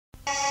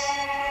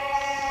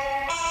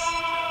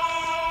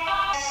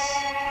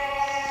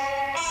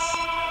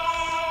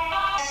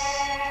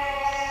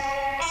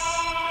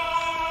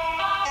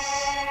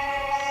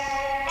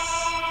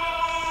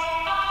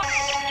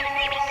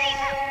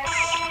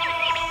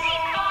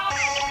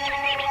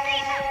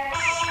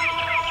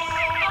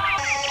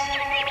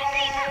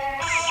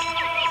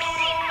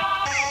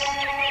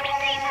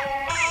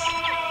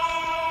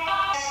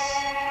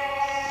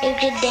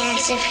could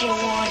dance if you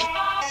want.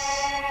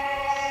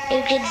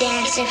 You could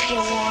dance if you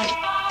want.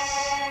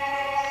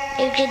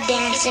 You could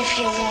dance if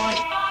you want.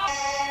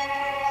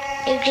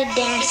 You could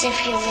dance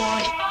if you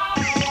want.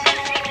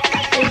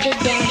 You could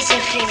dance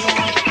if you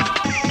want.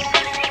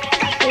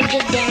 You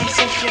could dance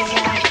if you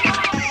want.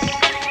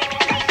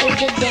 You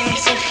could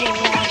dance if you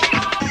want.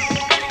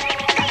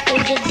 You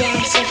could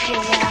dance if you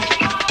want.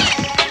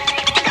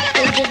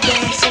 You could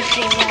dance if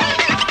you want.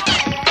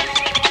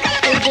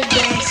 You could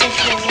dance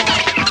if you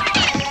want.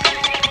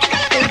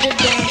 You could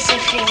dance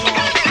if you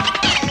want.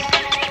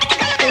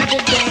 You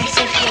could dance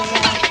if you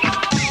want.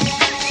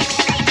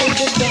 You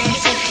could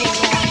dance if you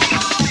want.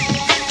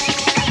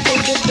 You could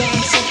dance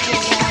if you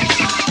want.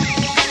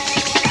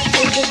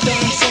 You could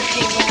dance if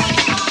you want.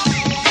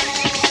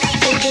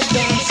 You could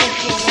dance if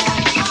you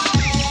want.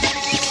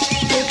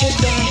 You could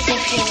dance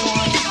if you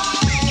want.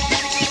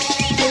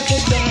 You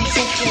could dance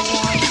if you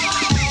want.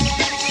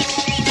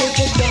 You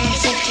could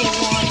dance if you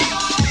want.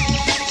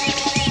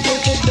 You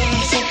could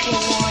dance if you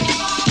want.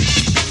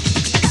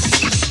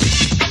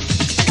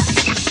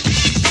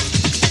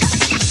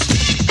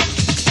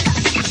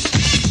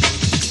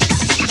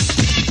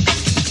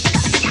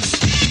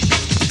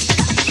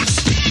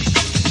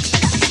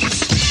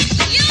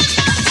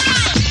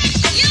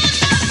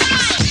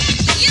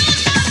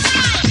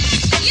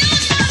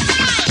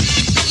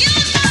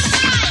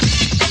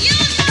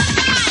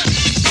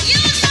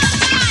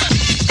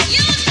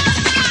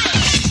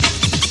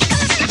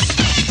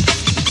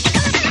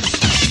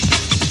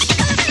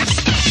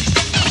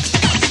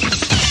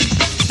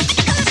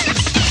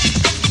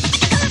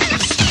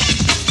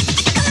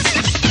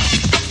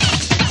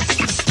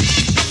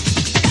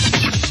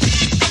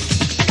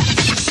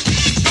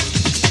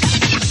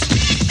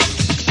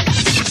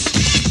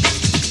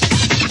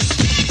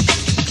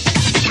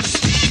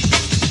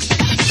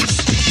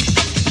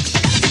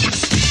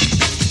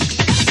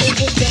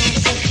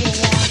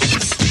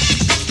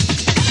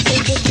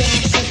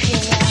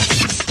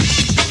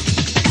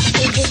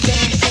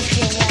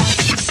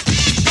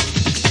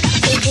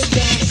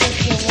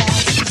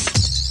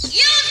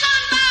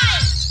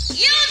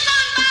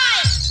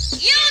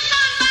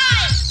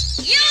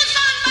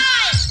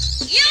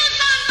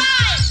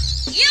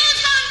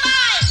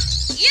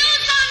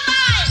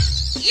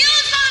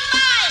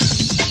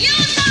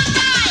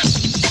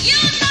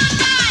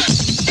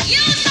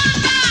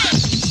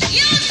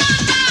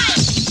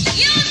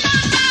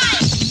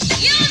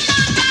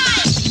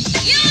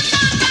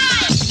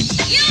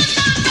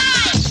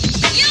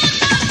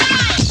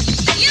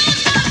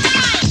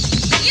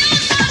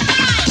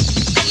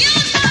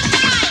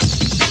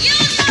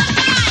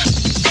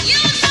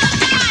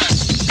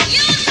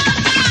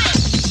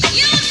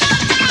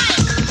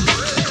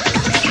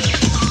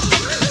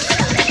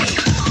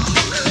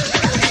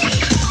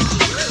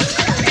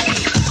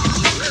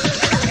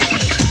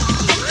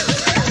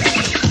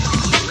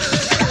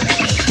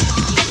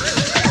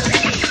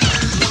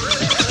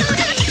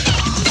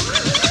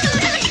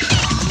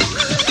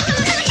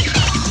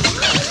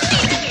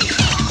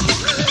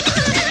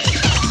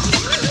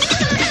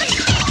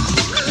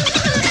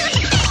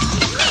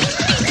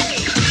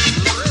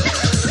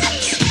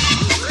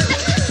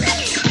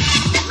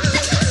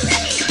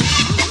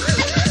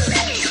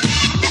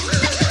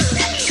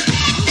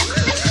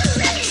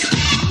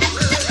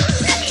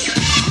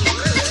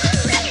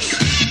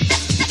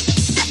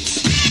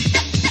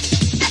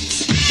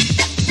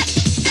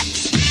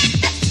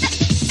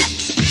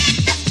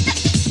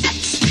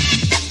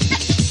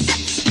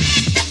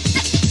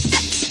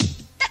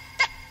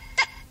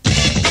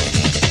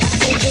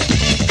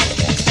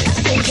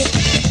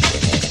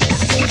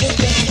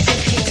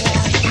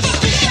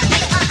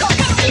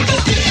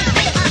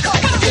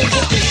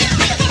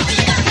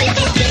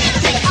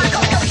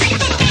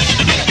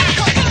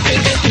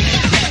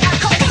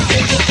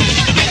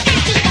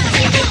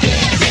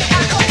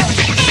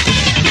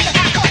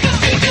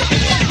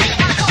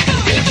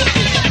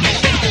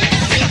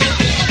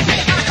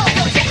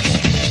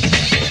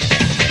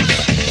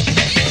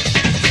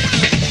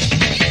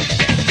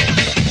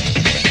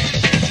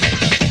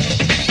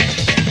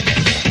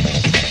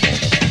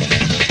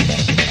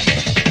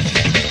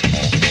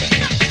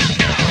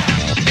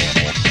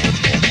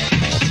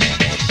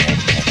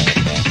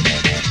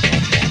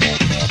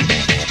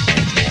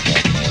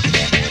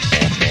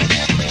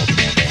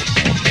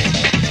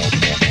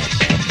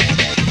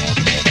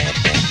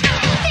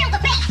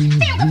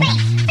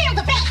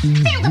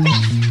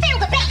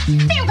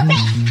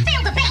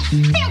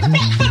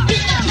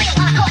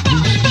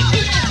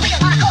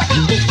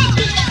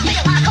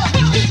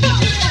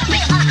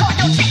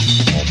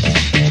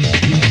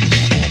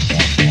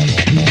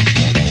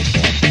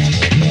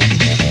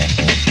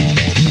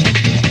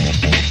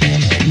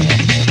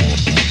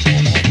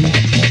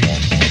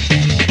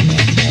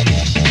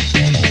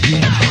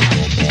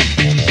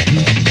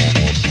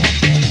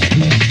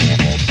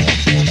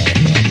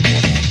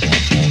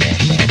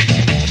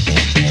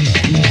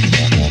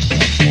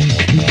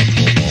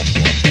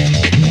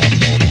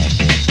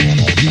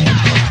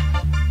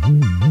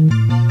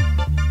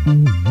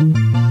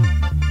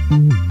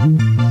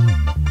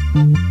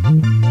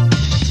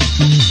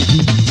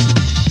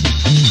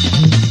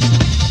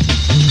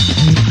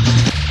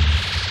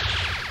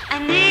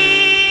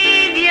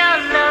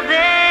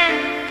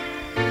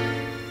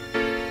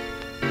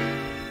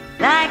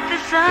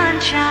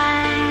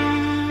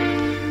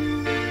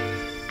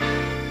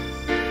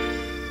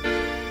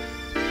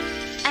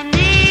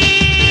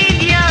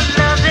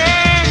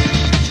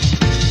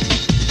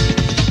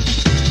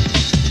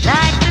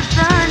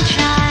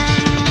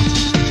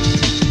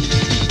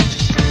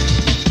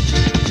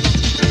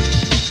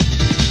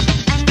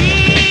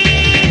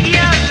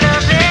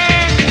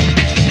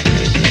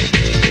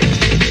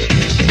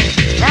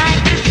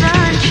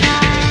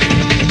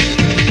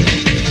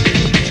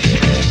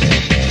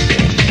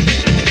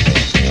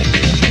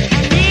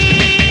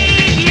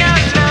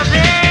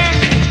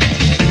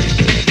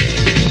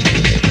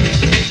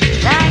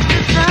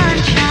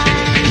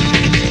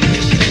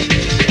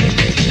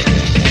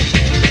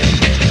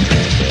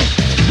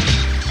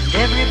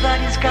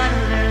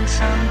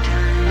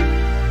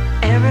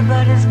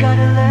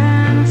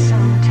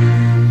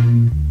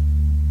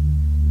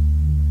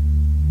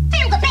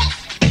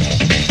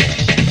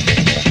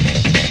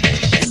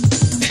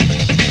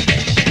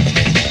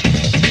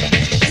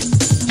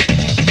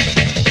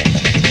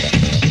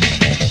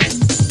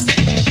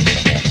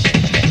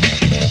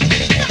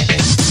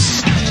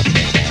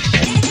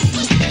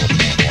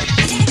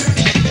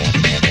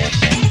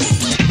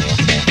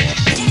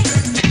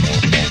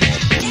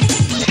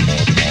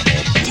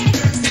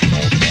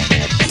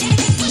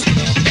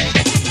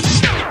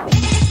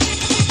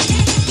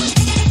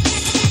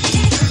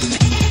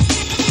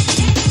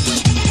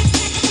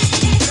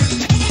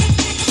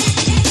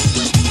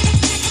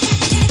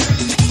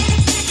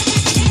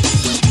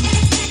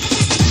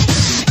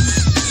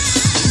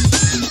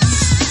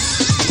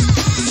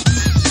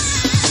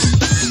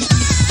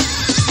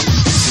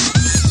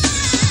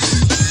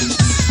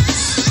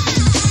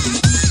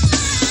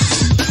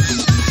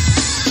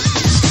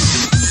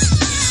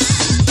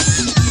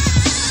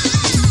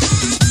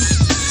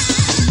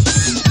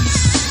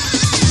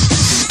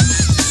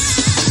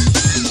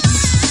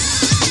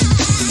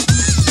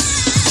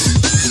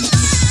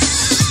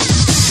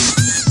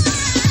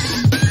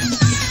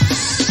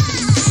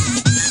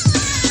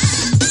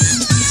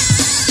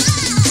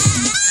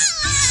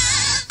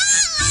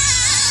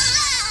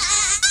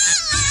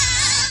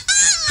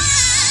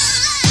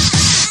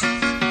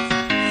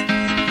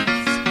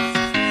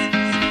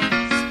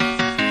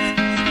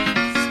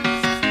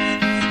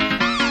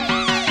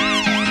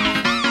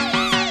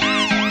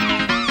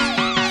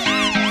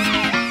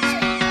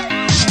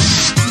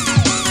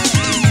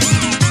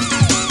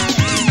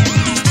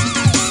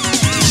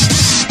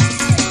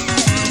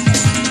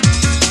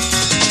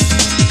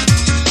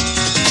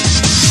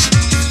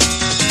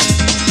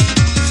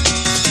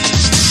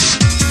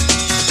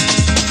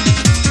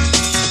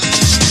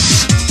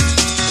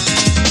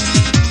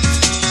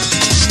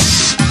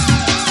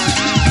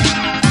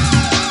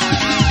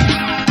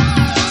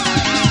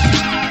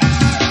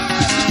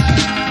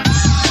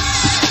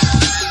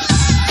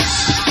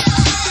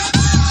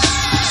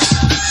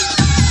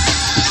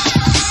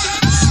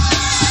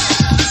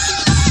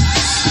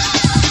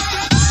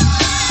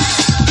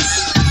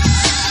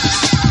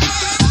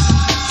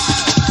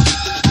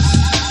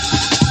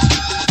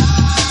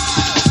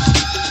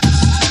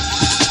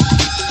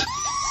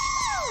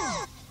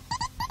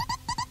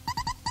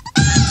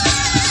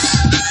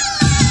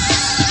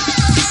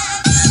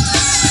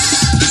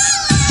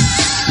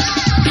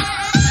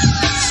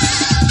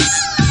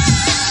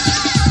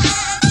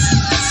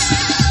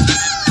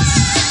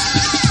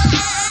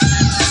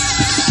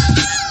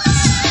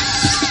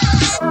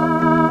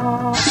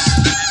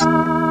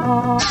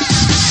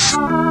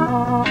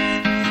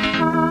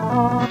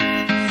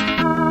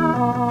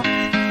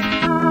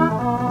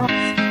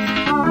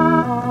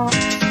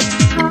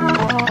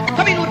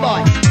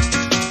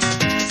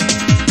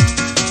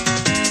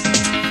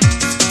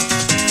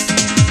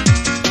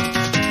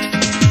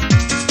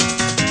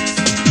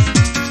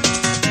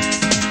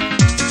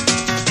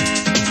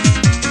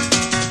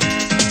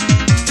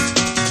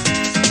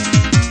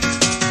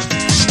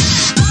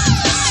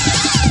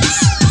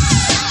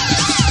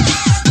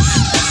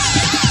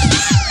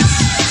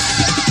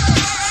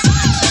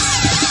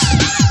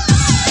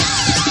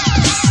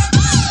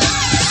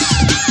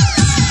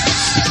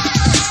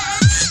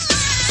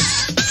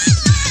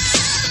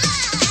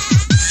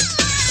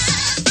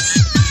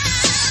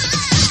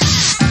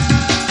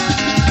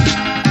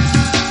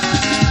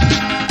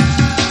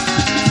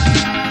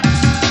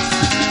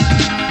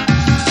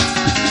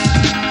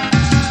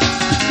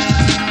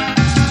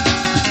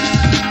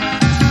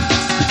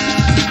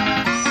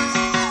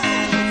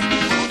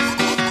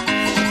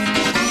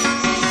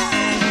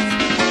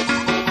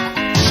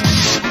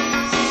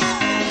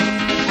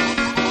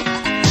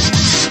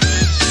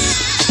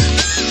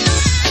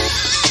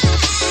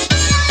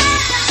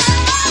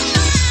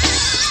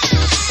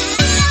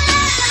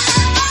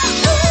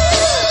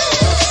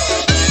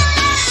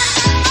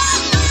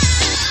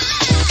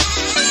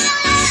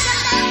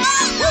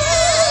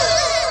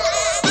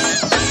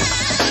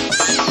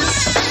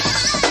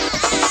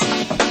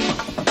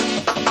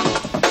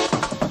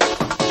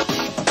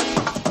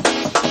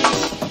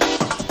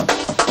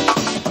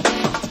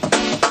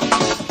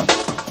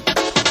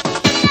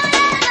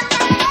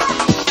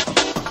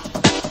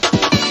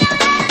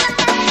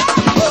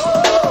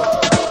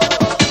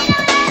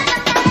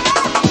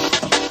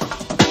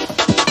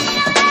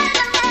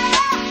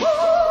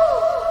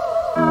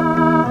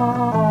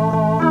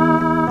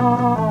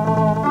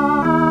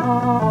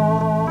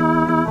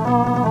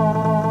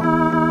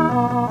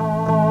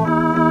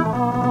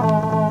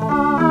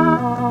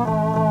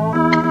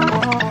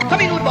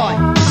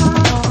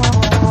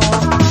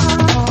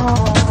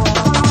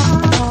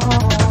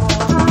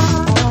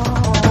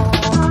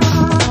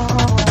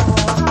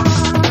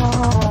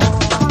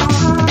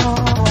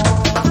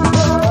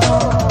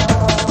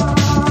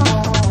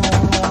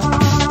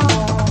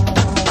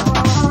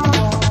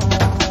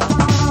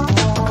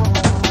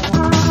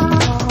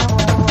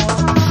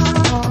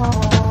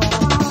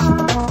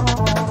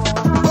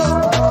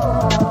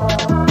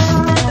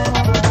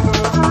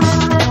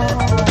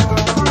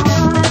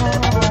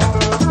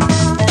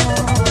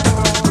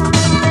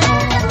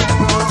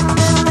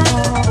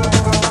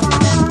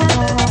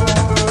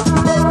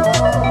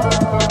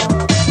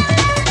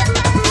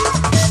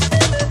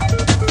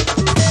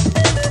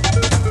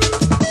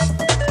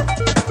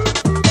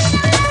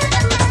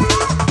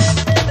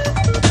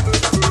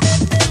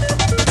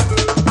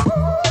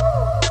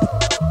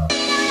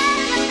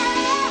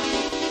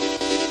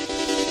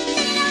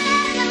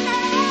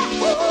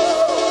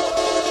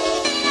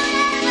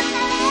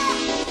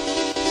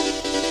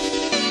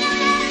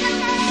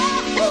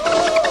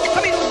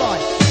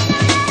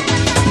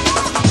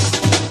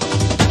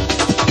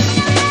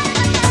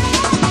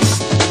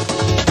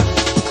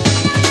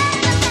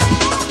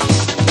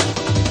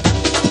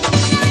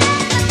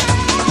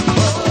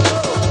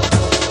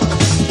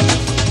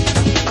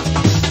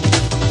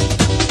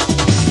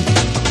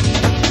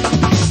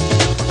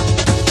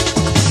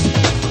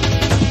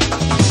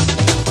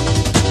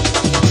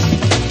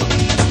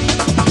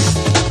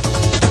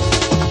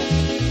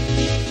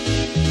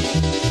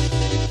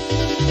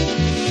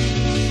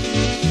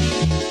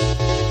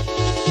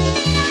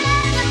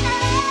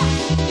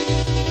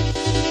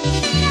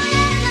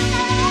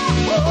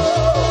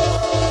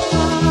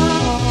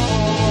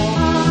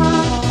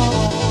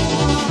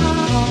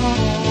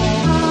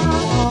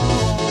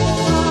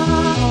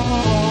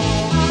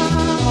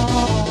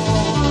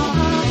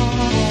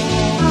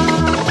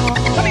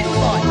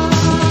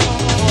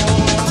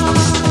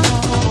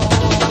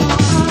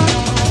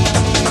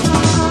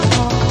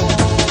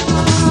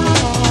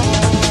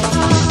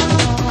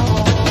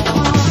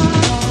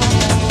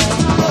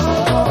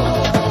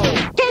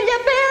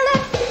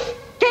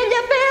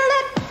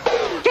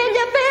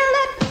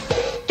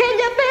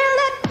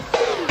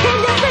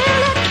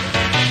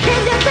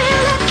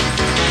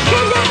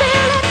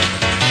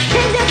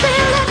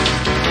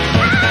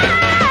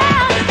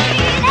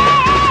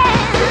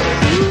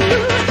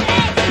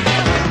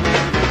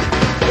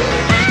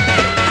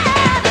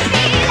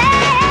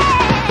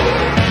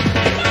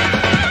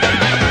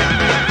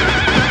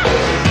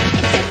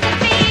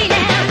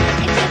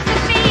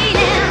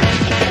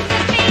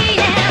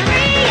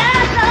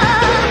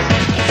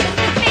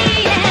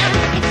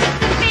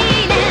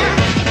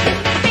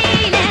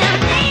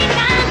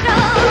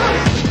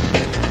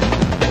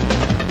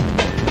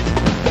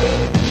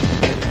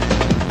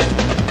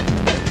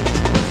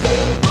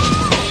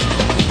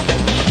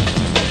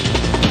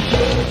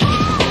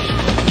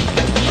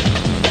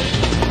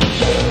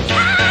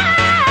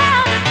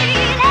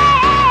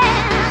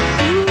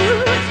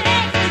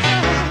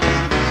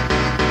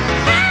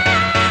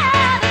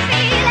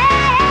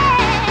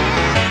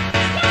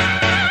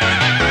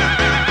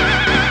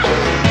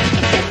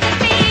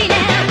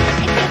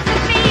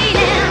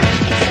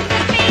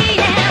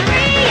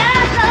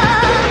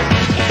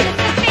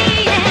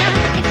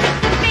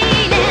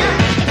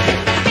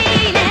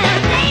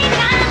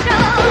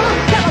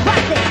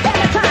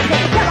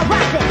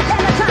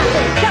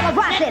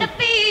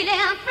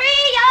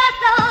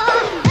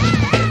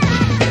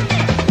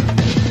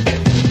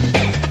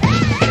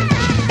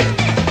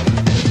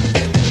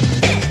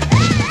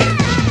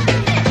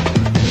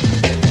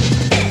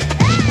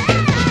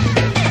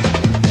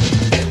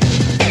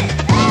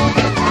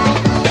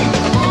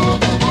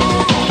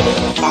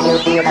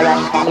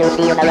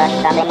 feel the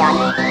rush coming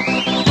on.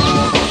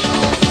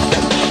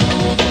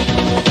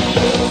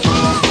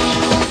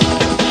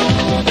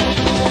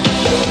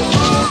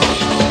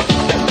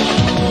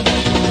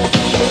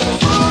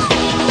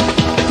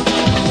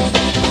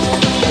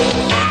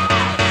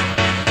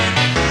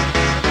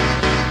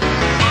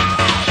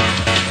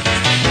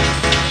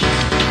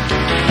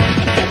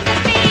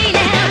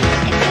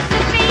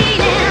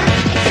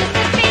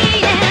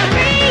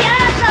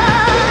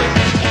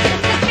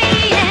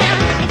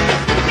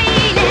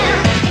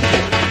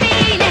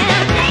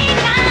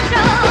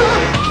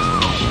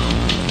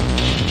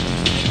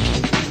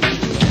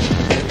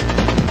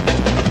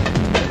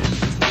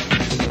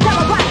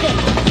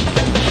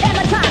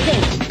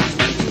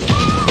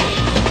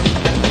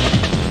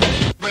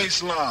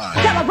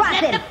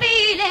 Let the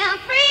feeling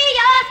free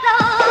your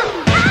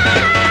soul.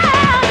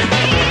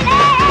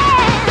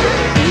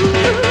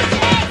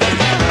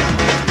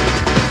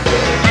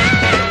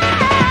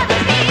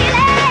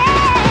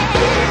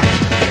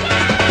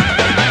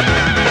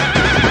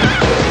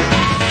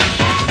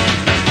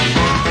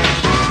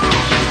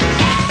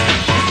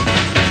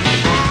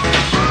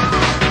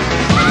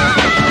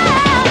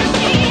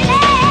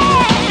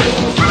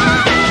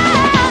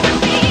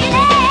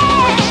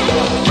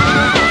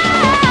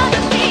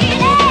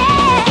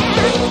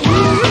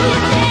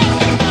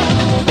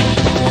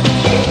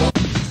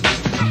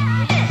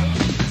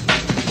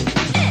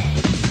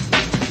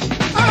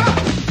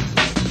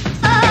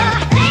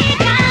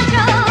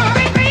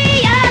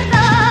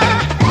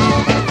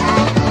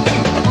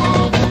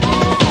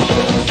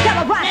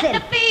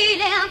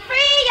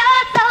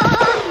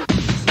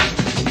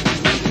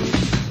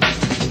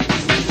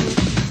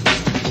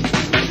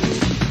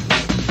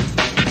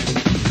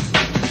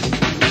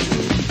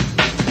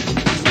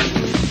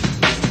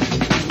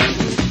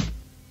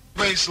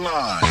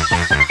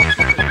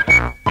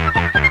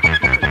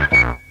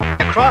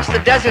 Across the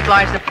desert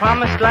lies the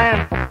promised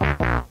land.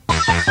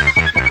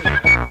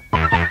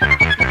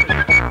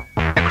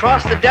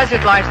 Across the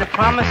desert lies the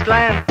promised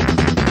land.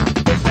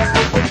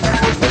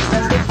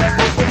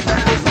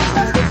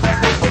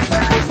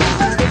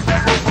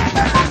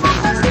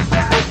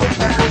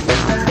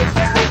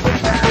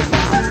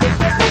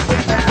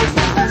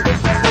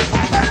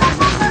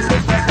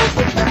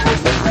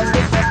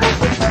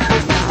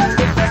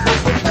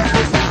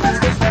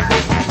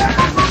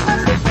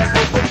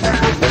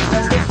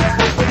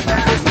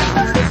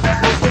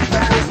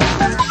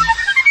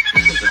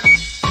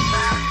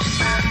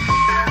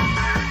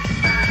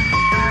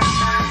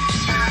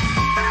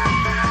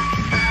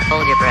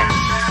 Hold your breath.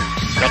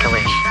 Make a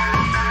wish.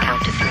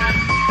 Count to 3.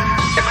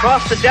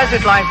 Across the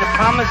desert lies the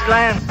promised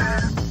land.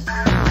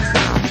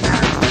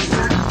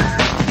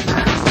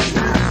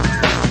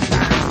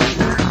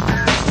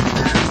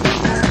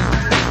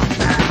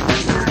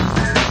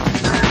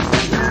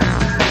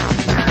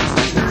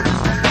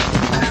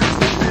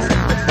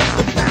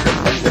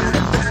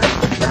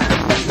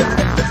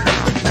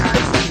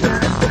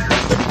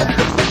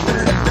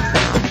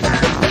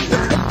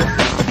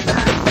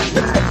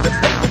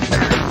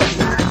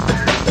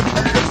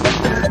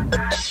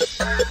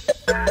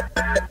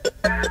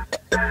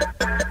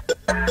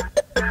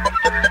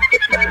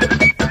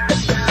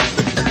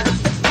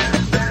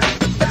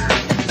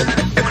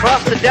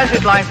 Across the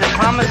desert lies the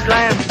promised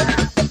land.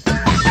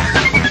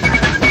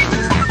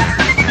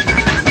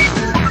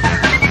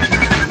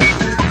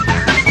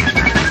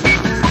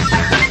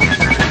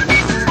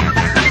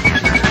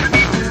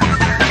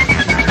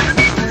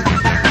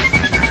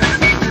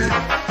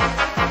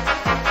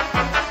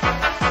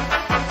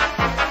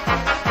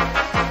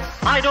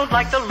 I don't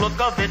like the look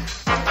of it.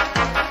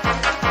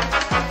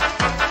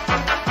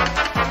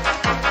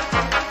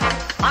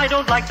 I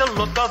don't like the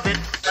look of it.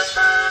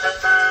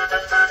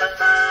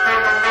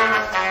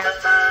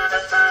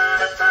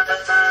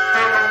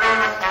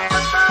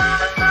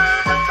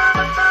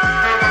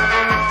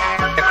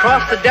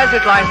 Across the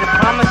desert lies the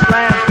promised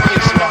land.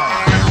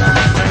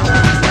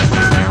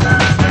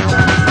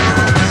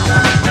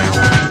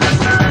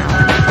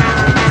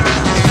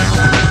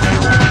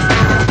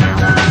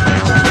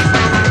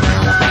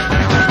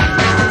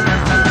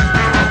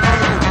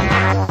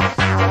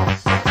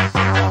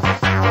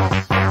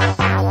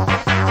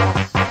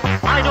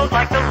 I don't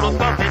like the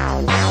look of it.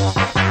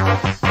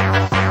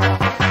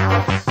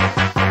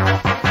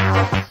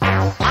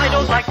 I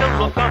don't like the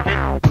look of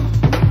it.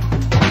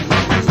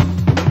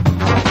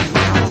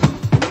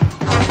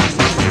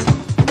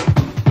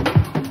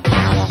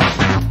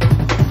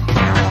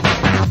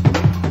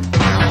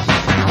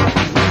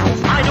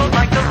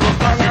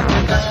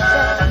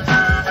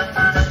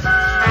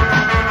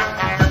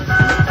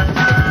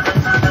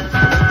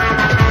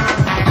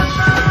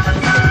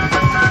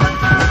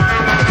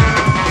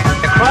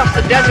 Across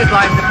the desert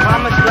lies the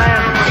promised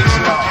land.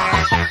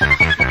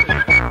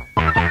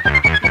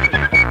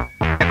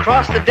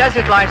 Across the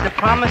desert lies the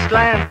promised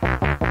land.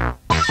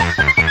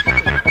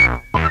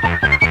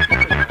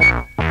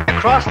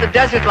 Across the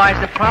desert lies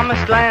the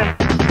promised land.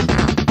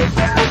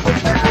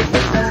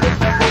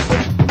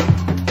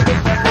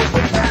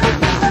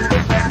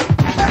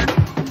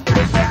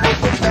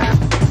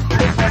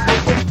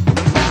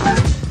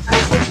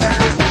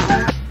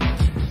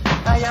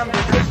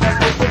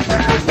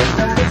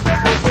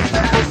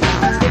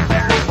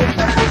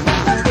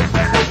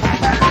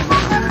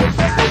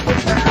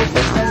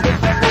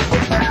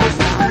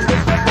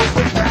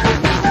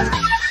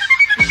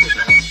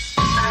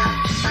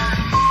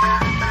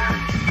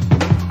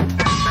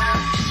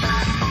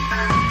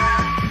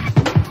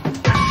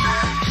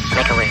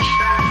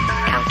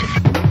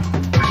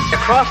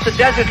 Across the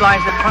desert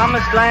lies the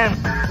promised land.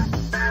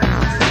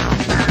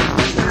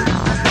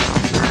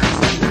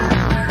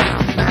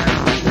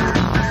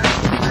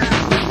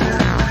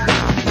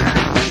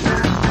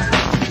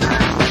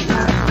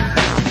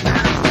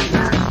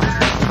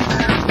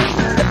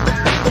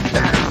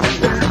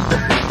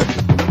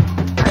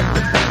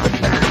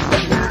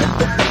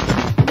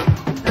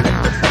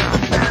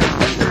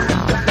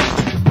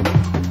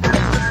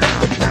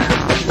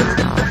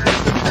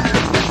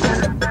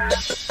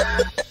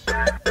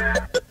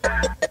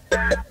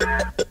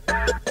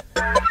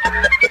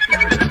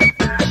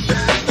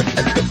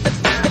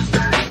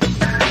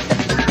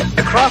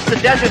 Across the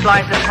desert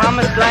lies the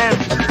promised land.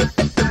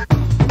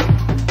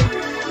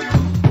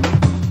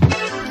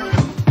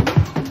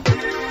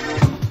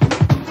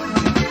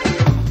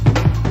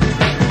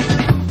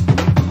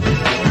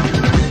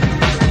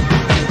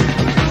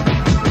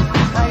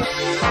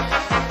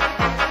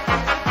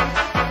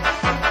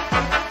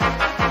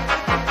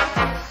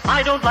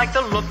 I don't like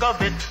the look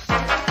of it.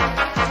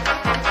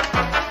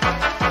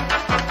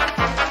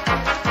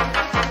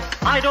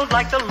 I don't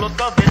like the look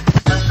of it.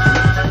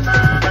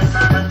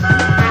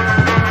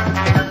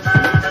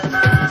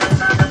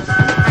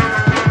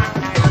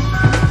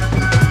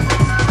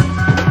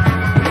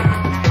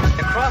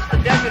 Across the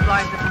desert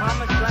lies the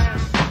promised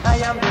land. I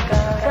am the God.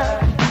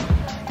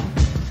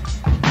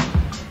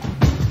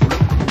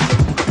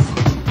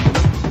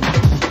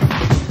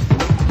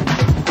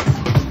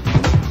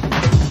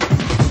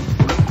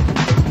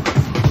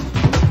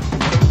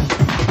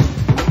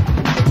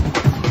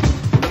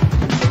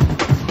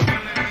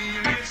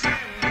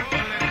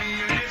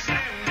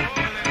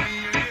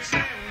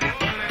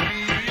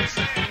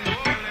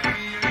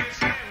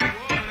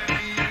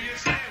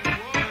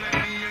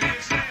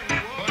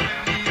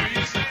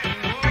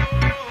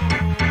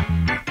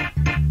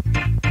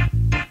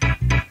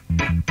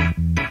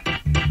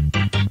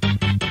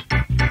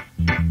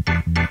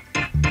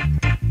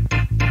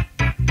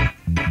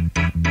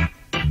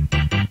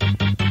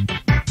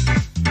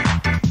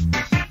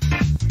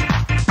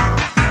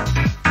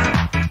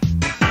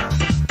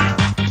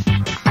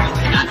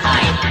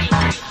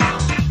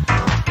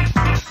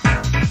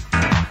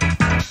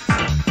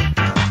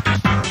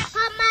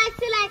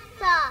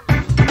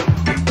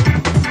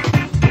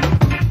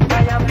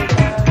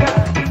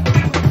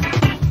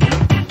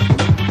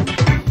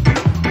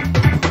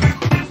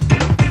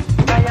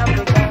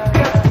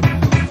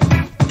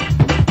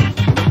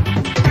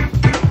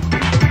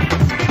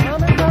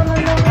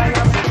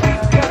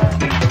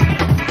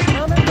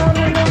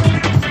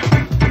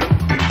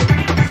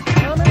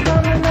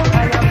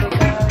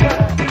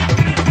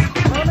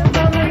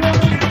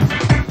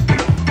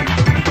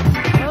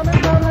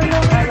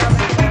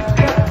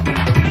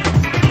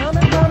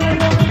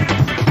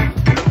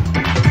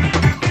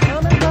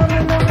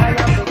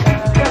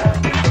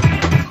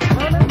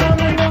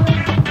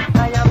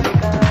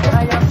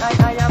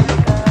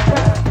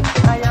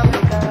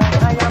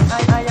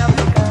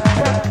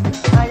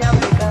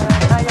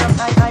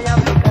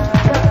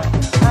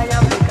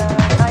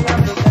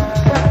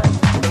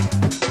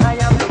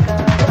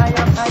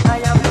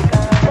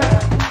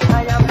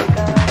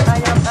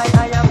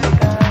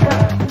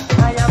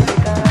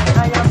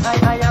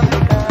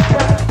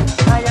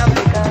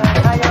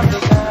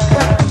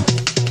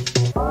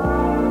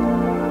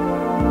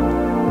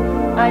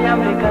 I am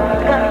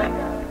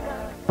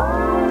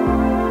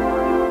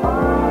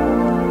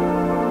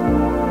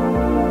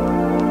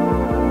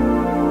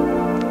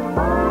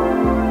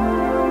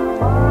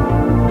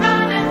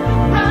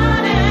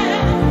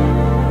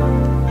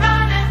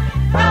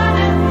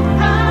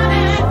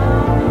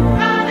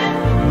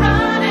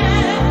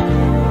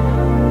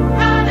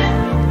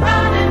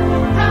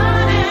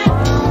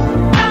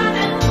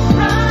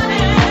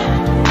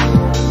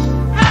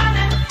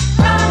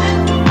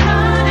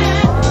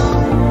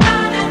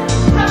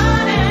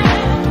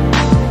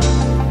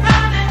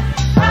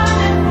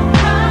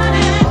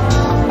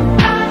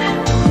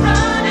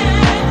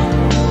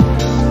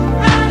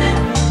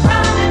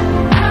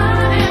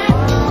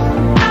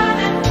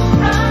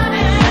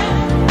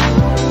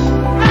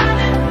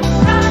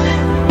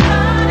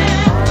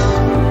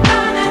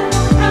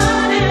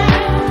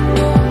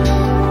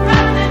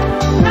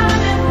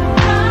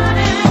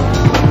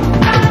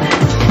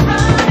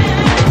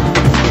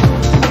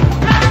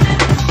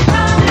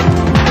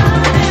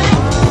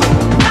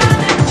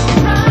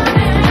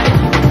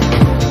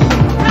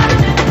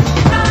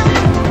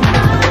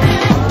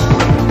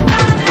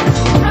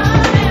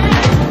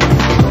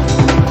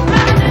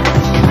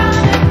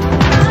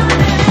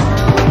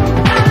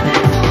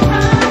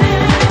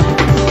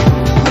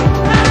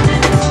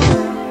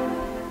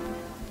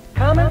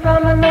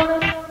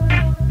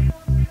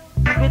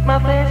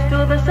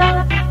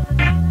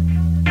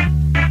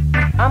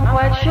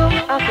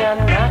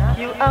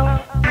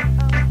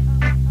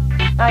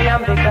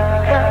the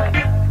God.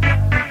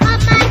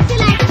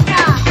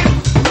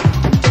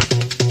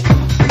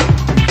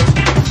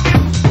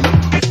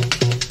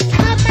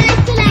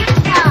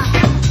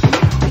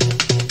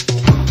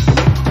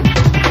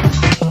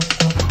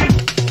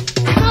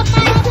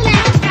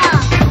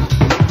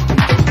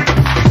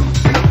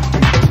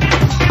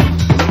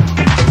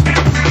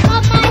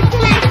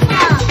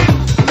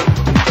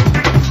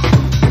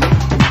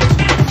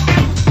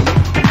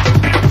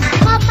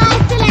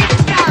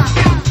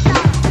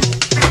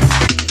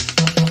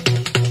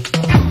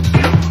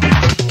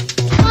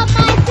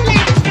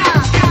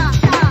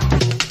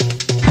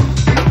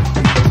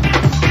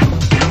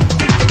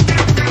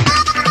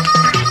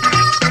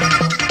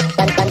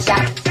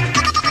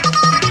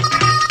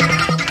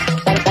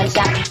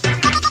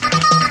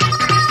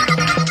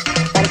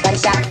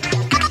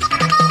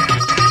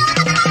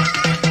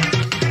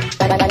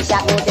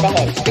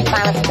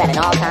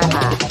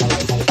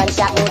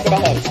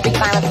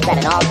 is at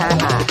an all-time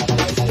high.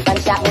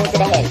 Gunshot wound to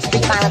the head,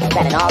 street violence is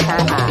at an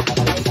all-time high.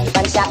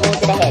 Gunshot wound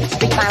to the head,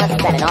 street violence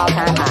is at an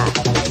all-time high.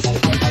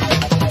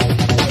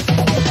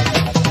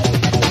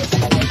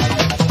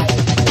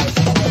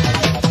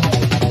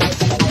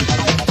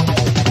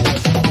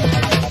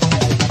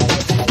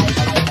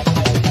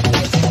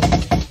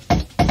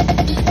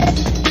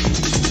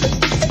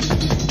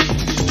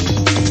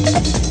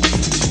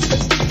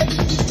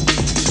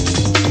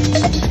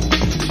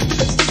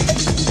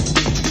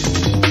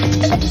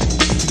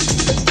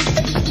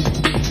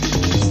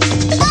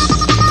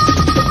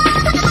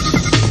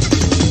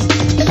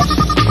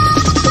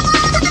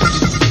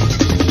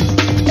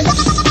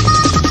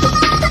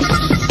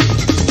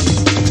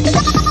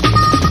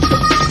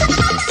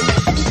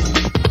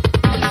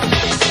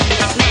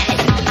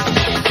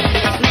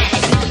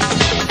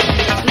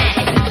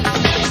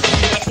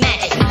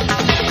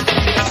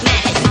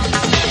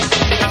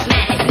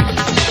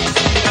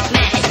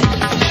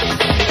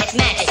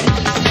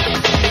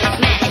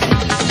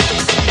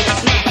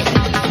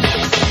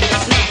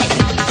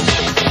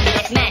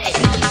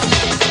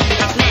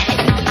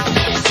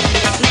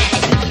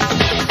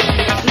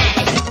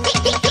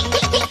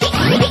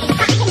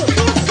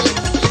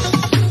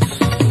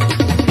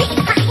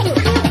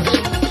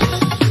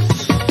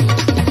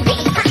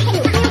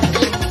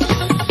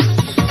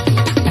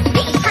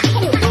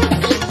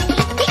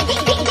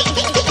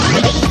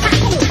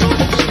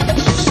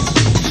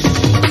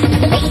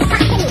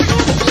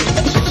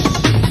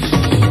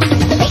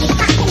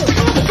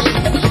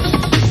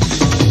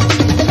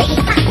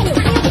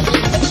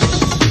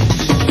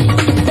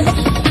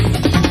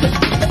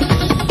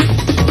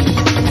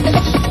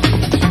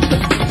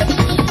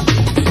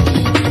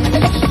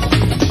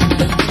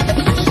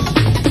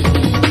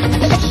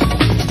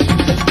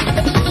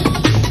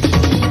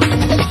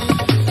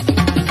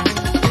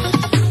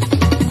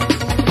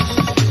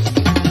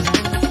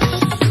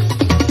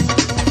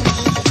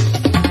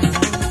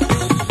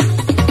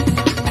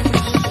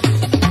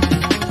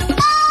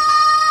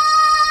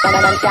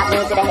 Gunshot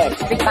wound to the head,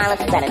 street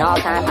violence is at an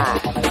all-time high.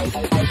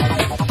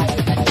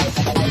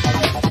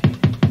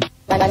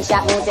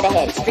 Gunshot wound to the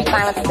head, street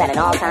violence is at an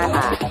all-time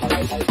high.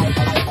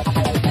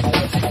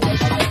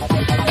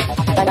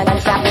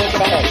 Gunshot wound to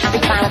the head,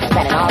 street violence is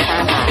at an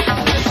all-time high.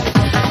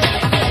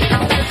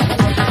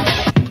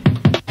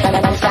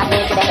 Gunshot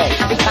wound to the head,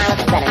 street violence is at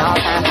an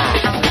all-time high.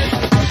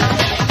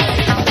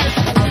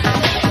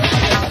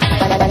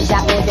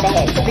 Gunshot wound to the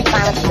head, street violence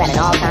is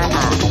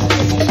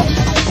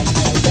at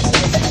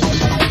an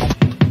all-time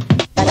high.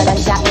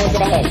 Gunshot wound to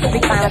the head,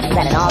 street violence is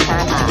at an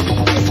all-time high.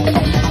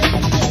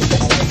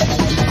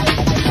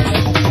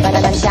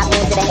 Gunshot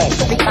wound to the head,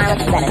 street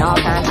violence is at an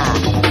all-time high.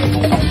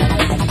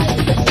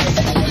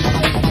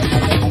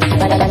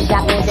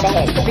 Gunshot wound to the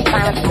head, street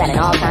violence is at an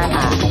all-time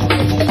high.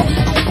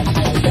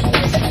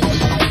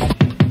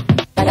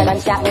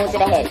 Gunshot wound to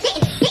the head,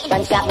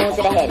 gunshot wound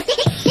to the head,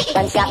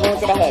 gunshot wound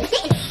to the head,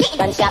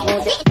 gunshot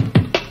wound to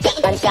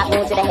gunshot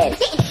wound to the head,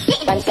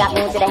 gunshot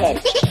wound to the head,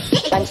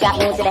 gunshot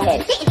wound to the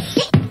head.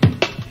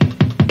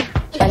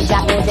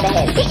 Gunshot wound to the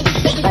head.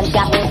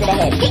 Gunshot wound to the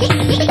head.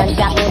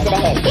 Gunshot wound to the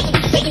head.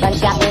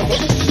 Gunshot wound to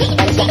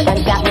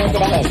gunshot wound to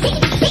the head.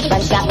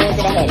 Gunshot wound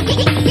to the head.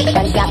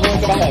 Gunshot wound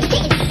to the head.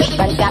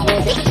 Gunshot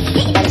wound to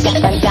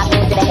gunshot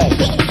wound to the head.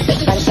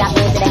 Gunshot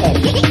wound to the head.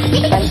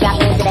 Gunshot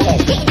wound to the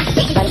head.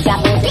 Gunshot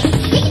wound to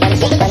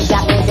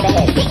gunshot wound to the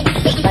head.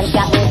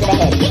 Gunshot wound to the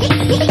head.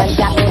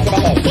 Gunshot wound to the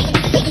head.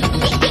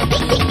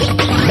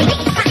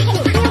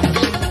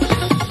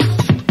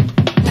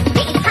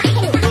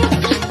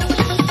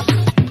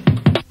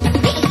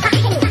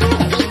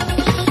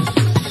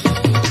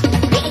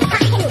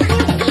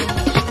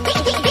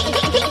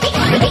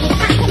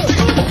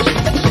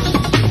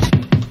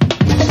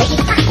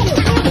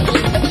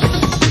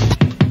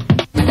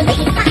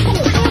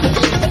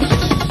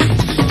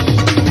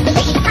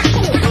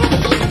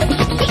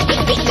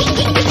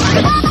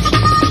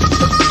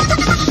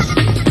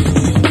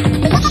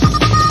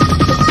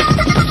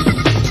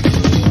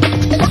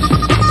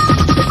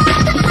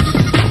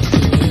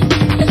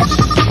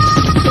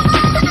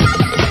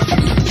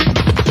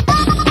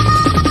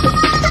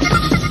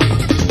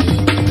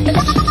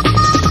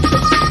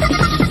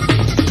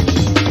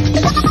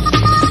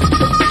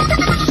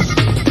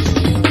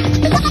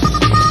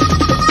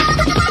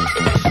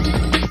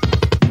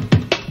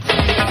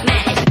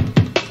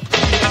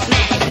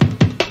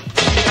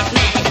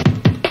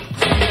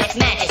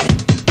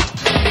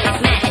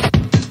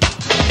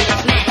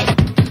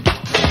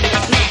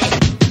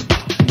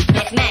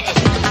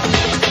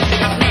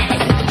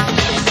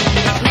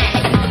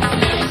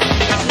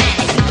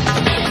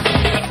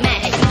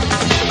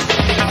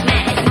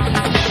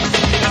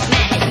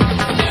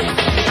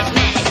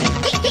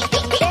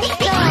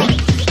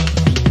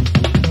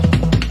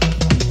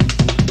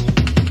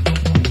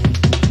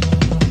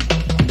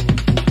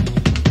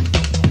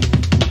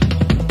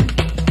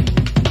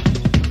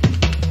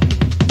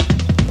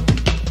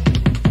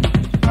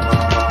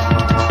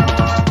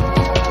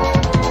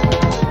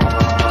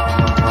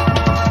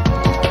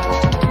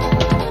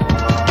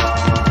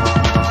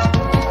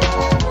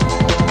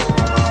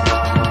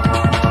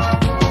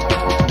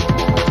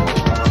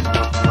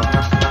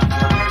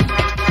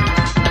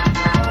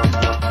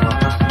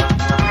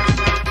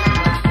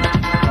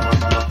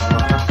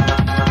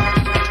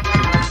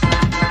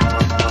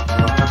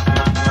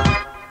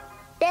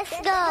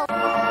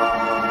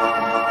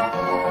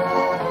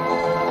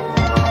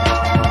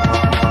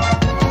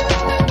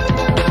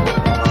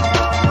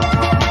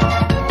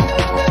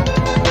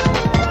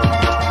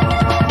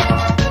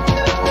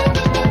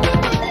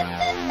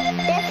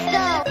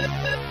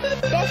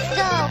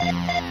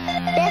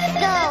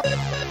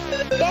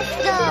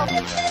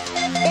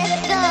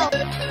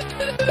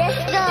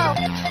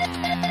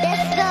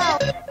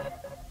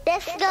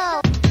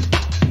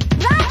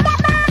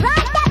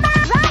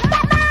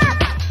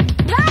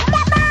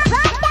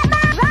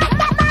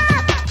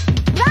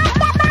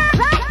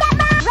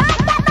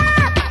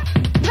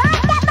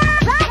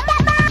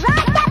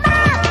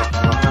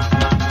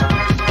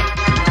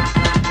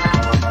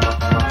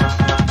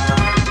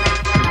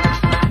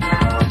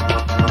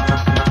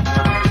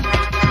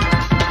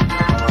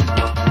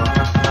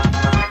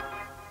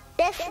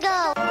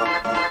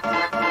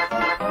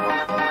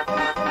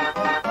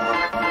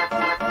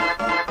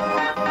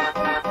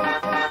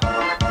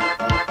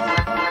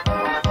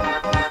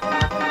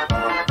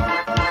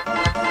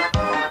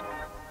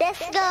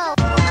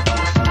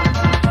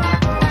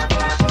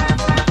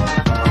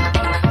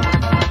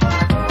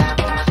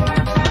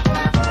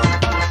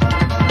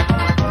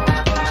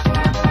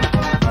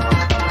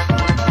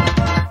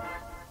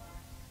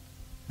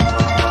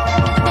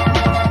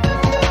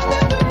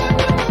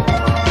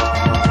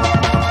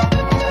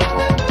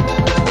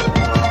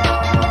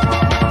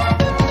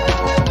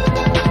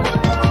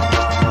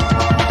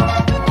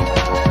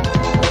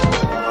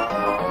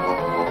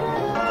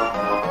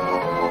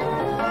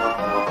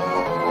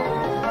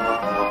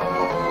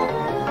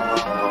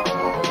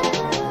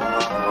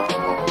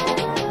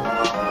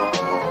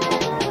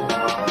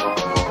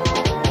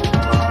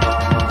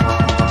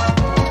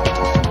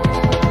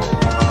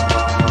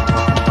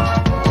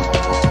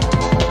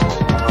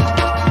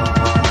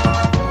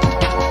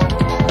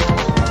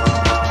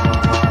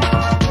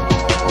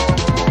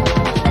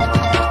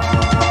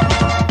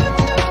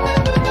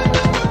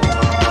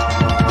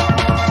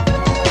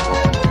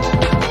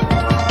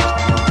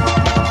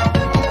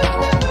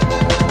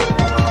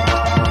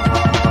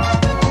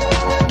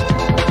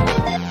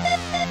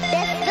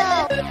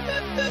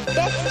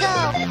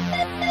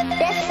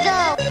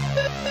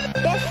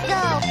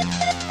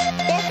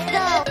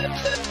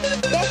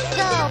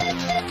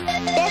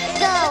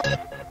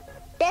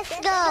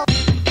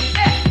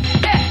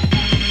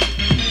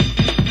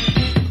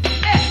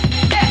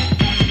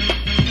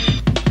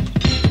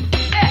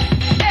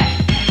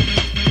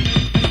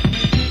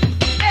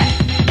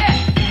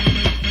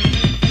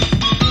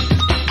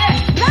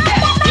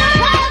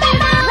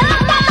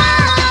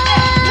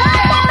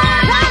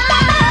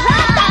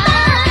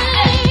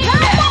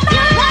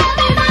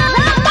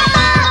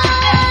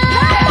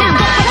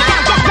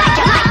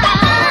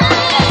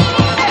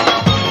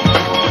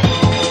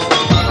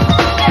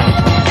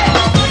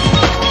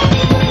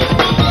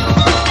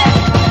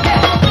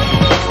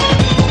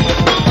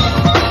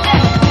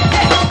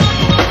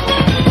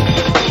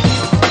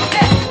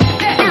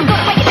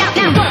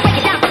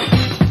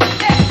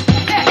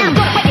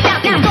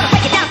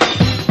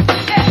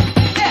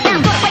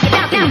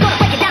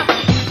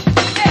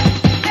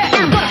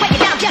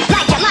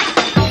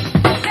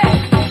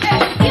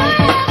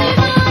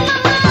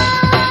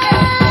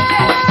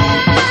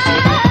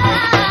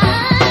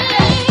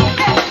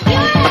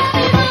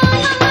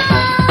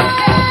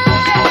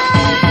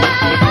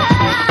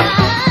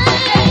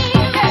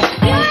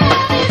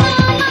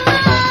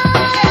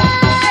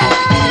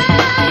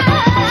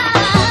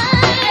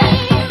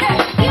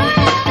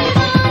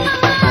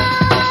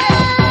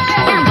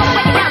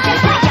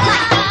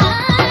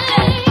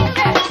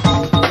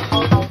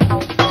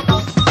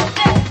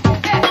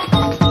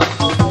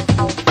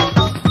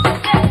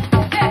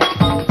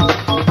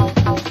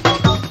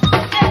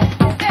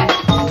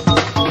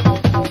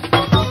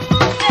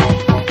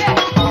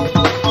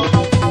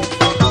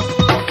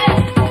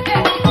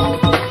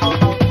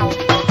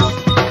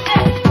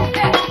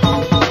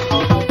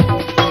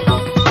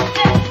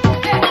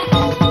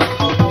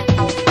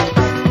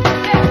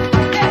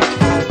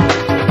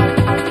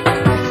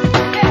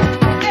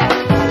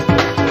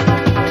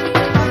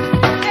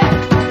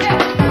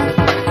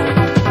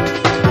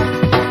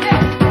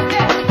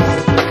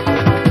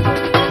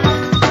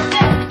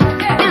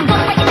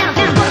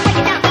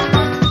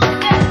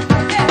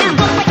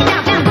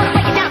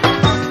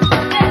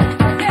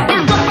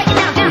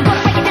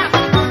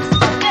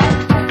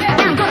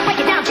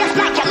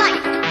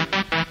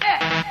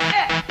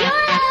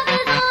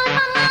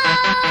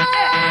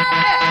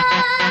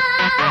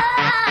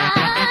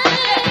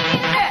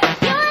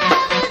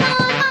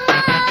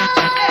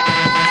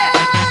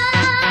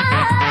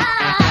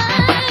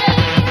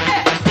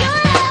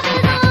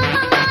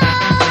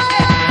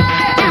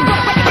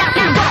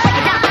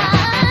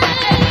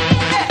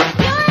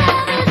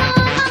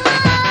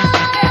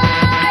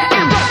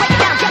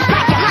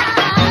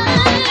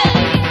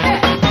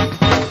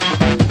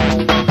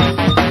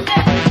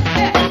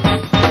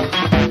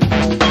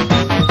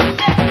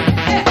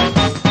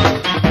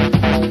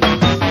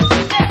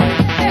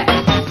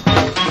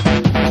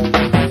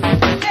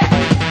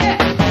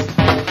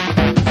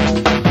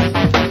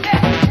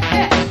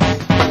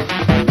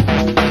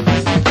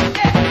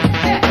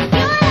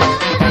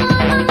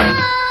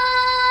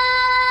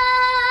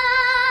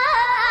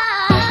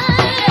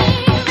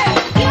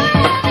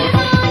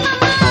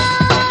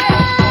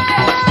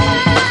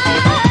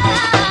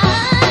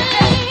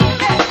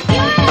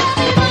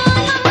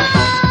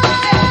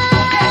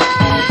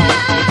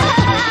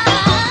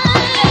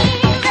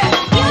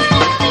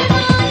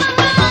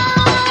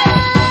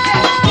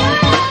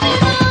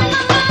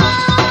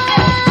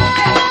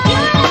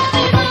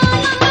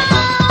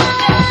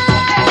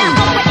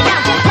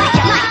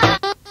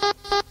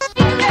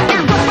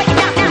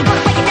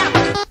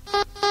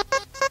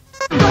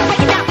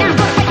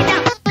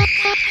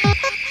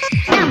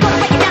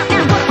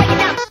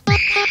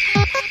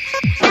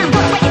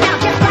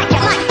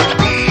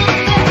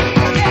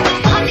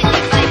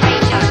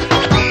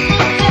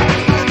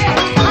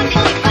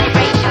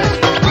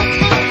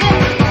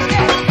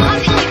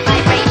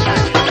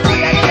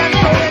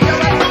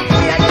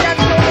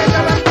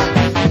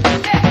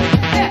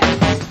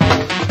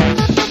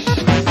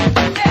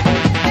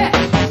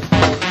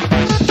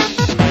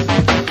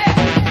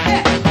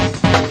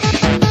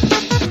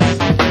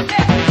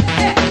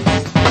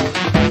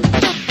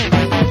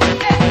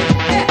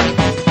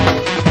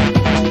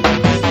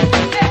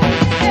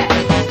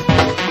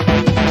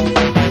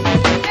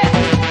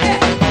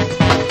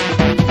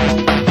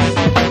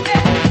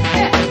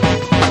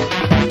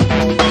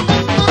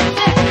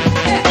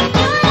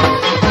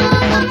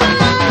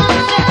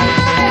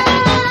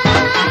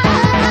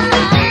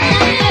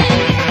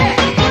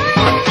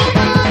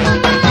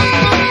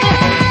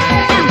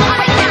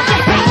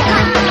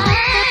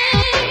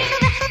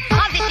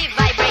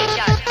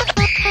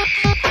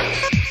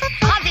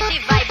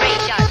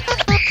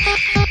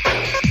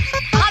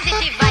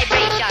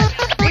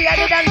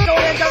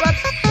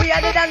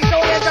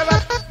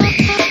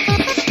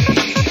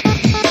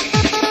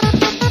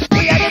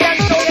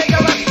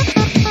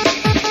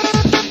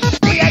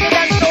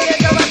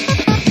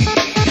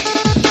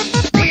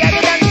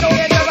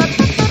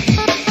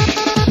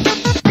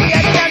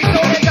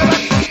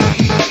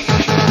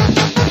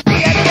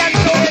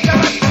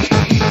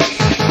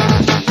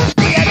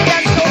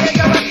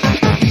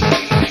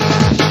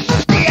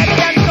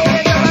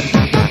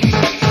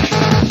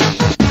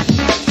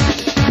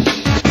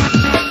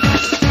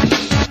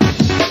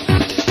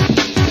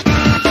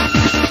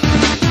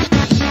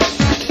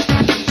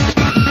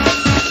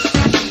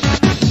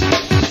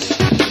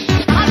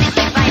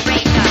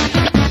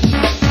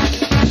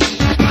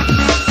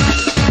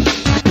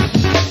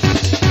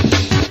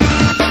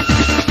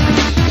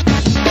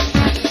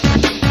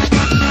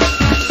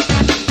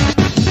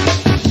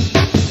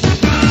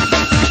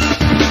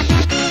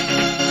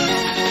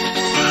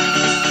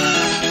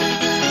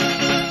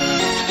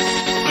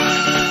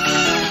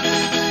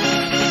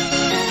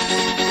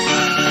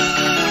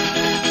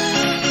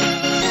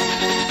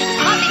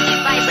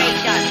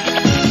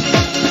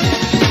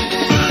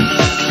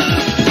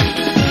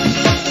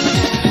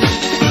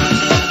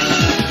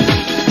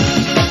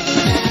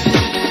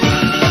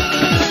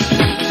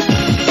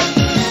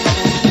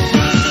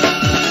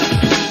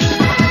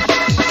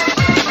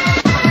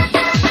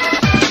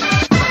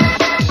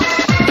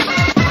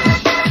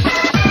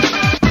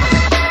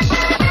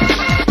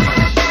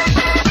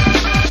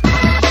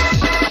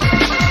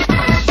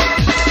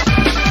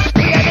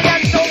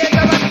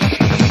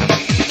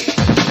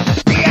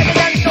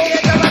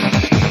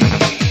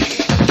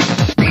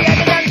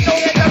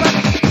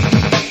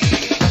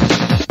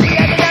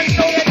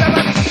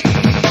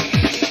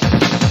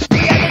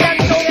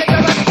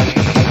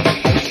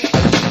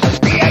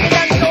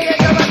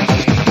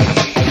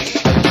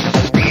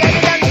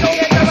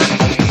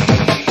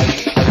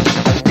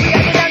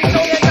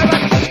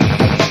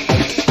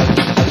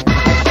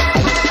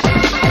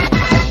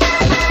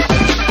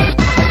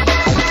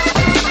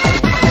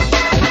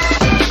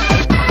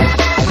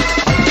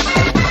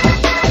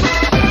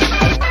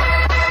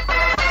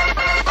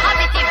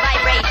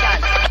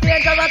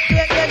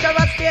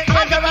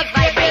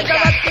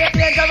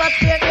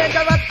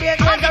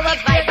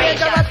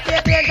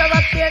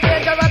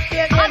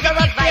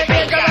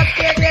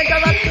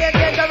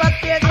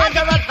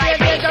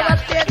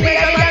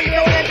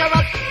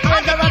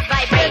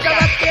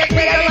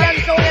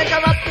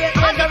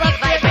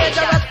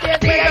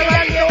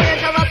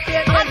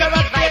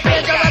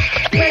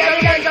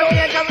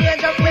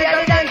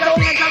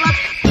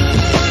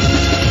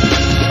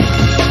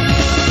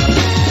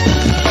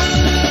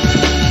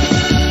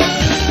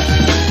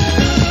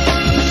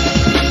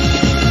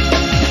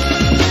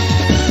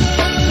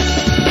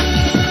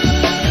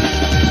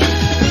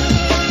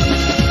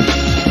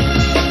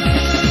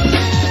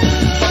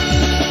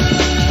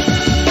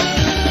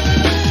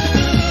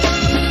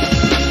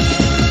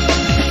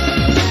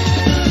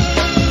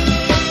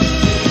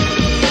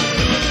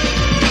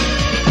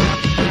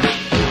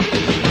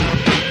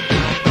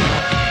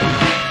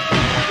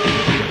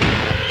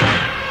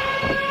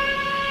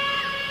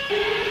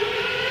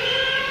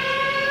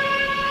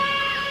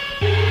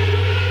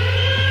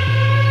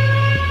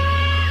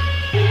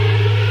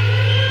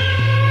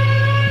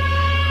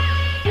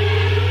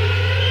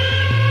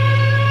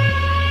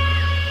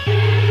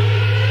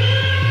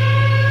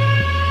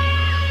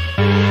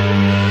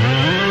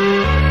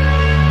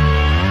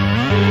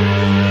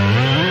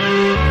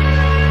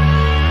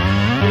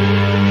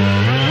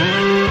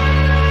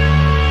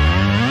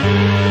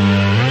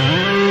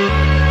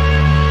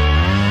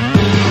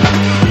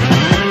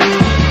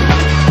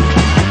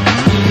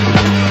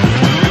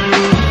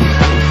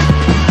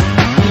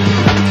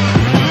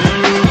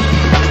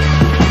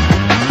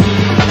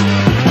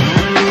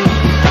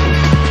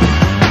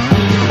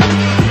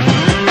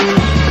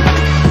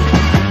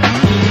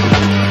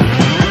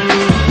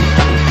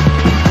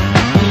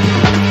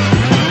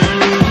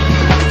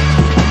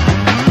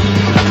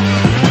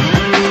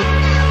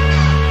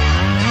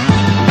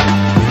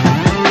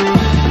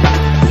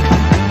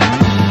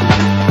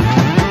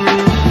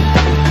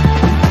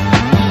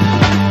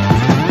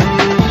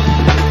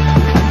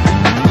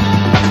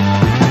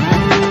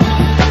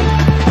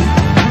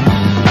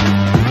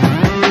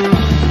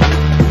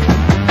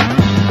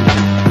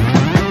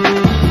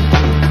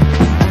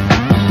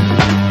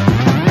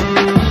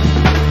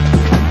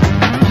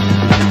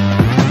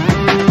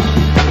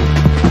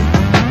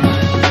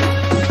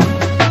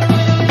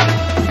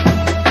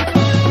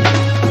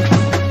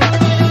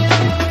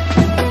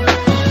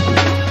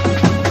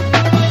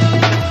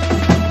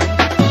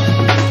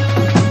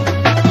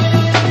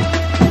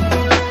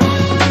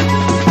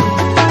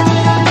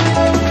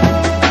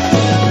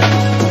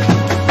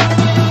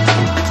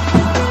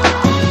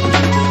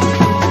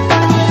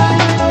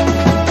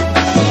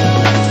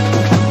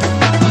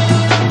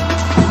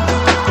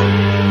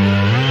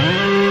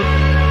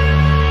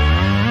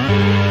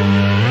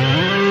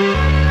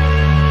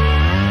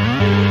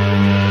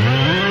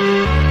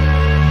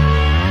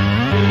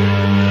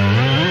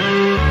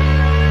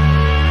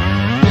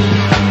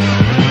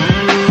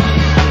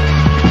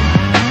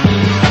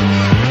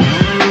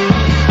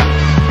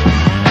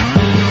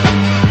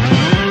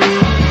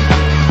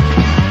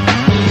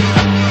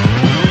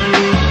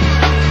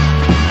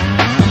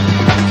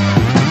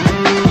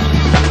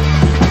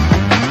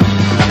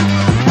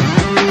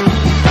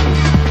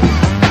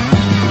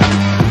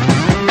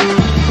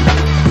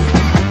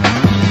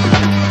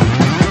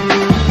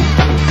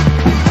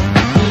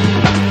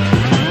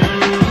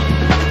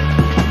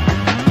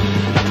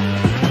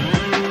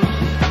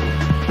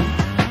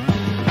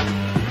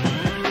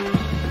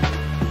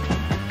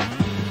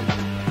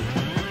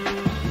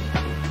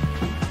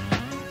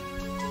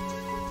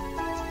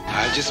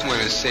 I just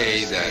want to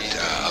say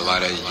that a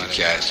lot of you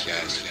cats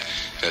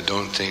that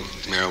don't think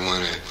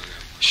marijuana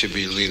should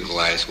be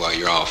legalized while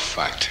you're all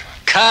fucked.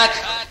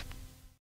 Cut!